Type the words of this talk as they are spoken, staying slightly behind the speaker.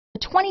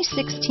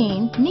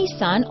2016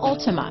 Nissan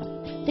Altima.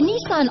 The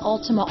Nissan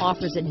Altima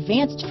offers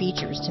advanced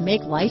features to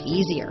make life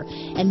easier,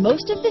 and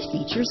most of the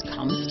features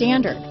come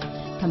standard.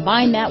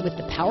 Combine that with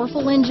the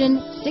powerful engine,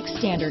 6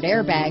 standard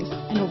airbags,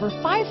 and over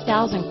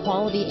 5,000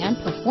 quality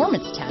and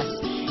performance tests,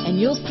 and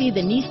you'll see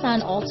the Nissan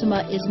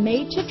Altima is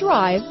made to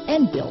drive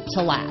and built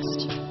to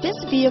last.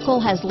 This vehicle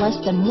has less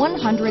than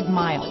 100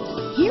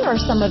 miles. Here are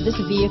some of this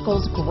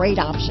vehicle's great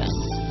options: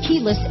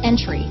 keyless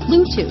entry,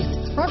 Bluetooth,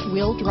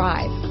 front-wheel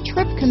drive,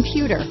 trip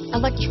computer,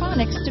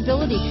 electronic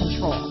stability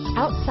control,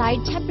 outside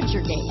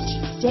temperature gauge,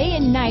 day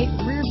and night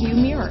rear view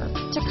mirror,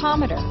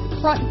 tachometer,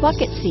 front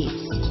bucket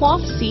seats,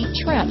 cloth seat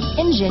trim,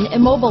 engine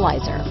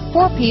immobilizer,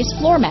 4-piece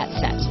floor mat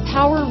set,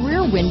 power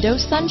rear window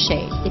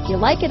sunshade. If you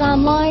like it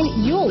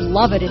online, you'll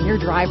love it in your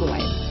driveway.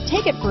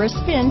 Take it for a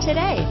spin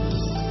today.